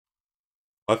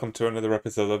Welcome to another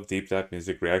episode of Deep Dive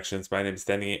Music Reactions. My name is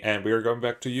Danny, and we are going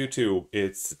back to U2.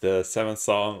 It's the seventh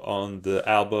song on the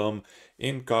album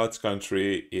In God's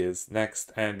Country is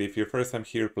next. And if you're first time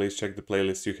here, please check the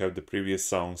playlist. You have the previous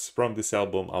songs from this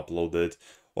album uploaded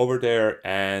over there.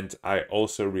 And I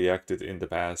also reacted in the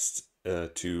past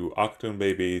to Achtung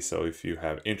Baby. So if you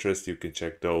have interest, you can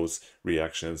check those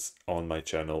reactions on my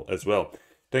channel as well.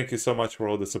 Thank you so much for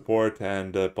all the support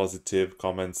and positive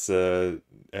comments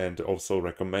and also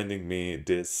recommending me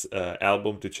this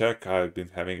album to check. I've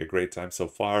been having a great time so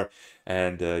far.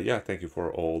 And yeah, thank you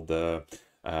for all the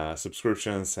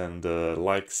subscriptions and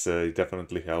likes. It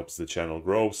definitely helps the channel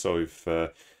grow. So if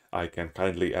I can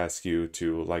kindly ask you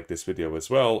to like this video as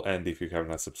well. And if you have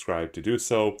not subscribed to do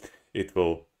so, it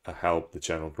will help the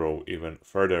channel grow even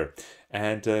further.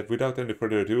 And without any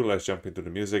further ado, let's jump into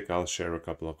the music. I'll share a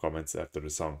couple of comments after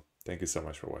the song. Thank you so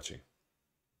much for watching.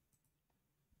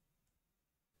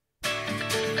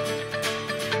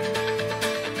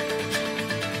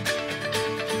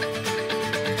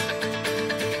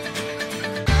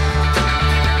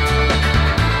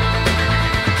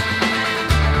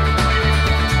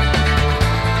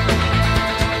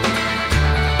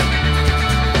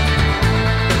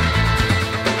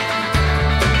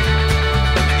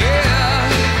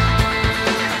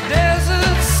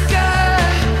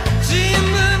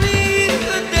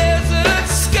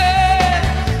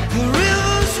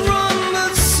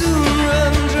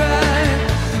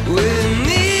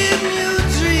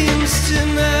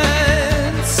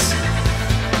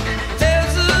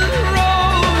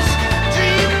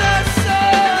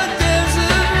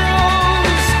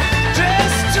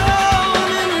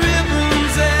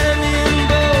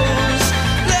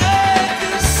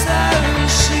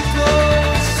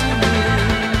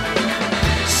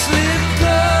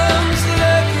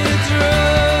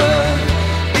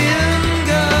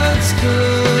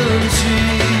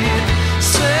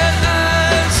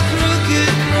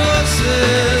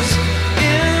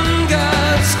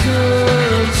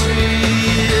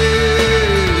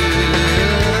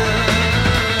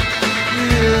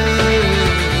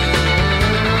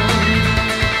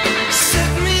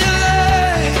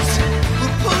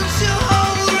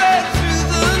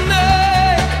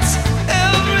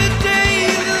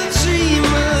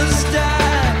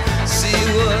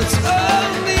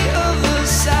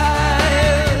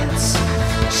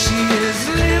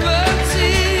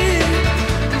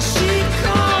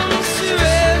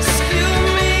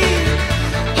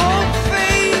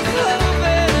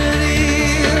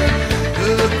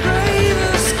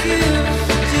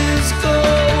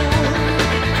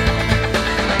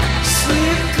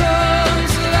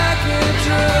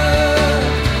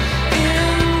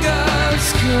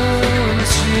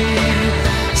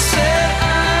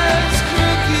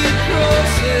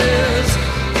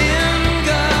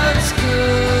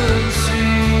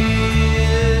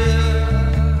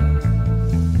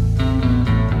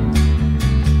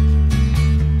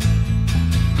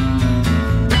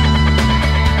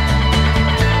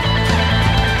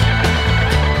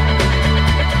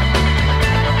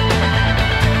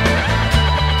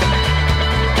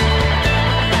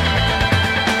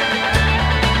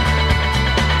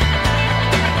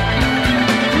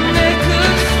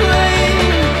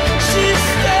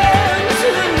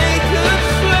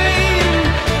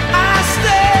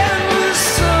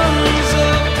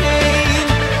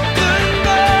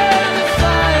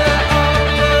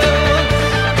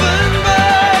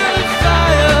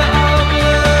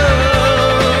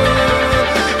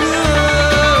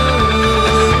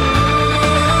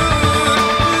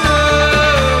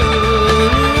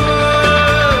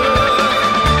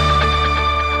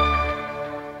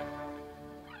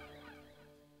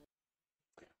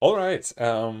 All right,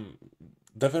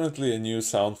 definitely a new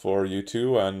sound for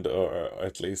U2 and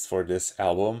at least for this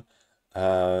album.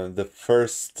 The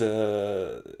first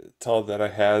thought that I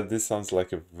had, this sounds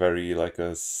like a very like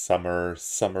a summer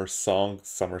song,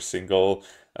 summer single,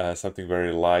 something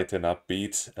very light and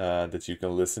upbeat that you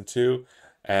can listen to.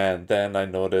 And then I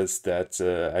noticed that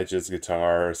Edge's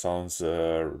guitar sounds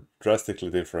drastically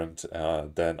different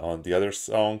than on the other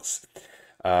songs,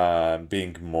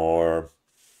 being more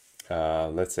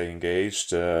let's say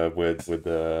engaged with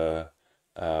the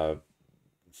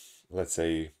let's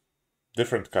say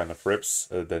different kind of riffs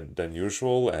than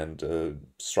usual and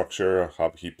structure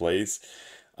how he plays.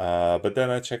 But then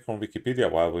I checked on Wikipedia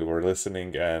while we were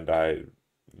listening, and I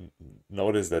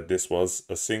noticed that this was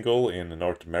a single in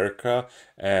North America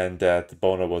and that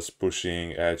Bono was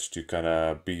pushing Edge to kind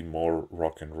of be more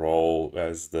rock and roll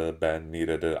as the band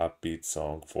needed an upbeat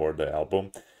song for the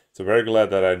album. So very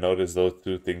glad that I noticed those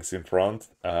two things in front.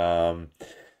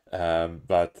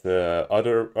 But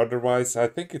otherwise, I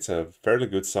think it's a fairly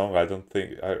good song. I don't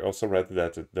think I also read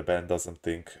that the band doesn't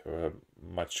think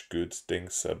much good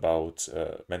things about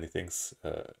many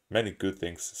good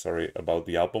things. Sorry, about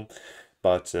the album,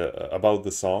 but about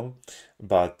the song.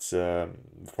 But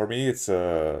for me,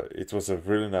 it was a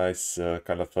really nice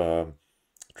kind of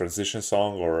transition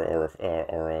song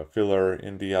or a filler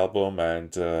in the album,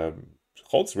 and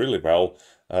holds really well.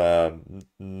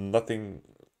 Nothing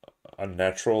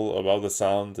unnatural about the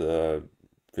sound.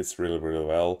 Fits really, really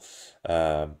well.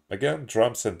 Again,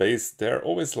 drums and bass, they're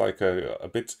always like a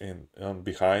bit in on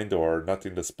behind or not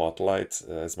in the spotlight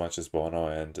as much as Bono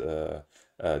and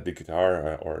the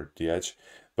guitar or the Edge,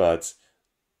 but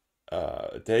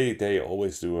they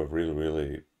always do a really,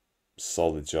 really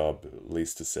solid job,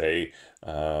 least to say.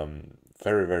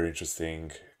 Very, very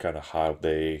interesting kind of how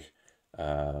they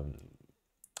um,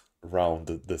 round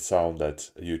the sound that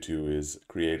U2 is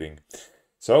creating.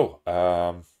 So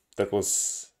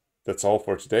that's all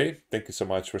for today. Thank you so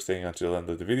much for staying until the end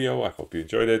of the video. I hope you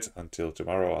enjoyed it. Until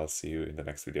tomorrow, I'll see you in the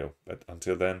next video. But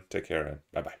until then, take care and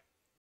bye bye.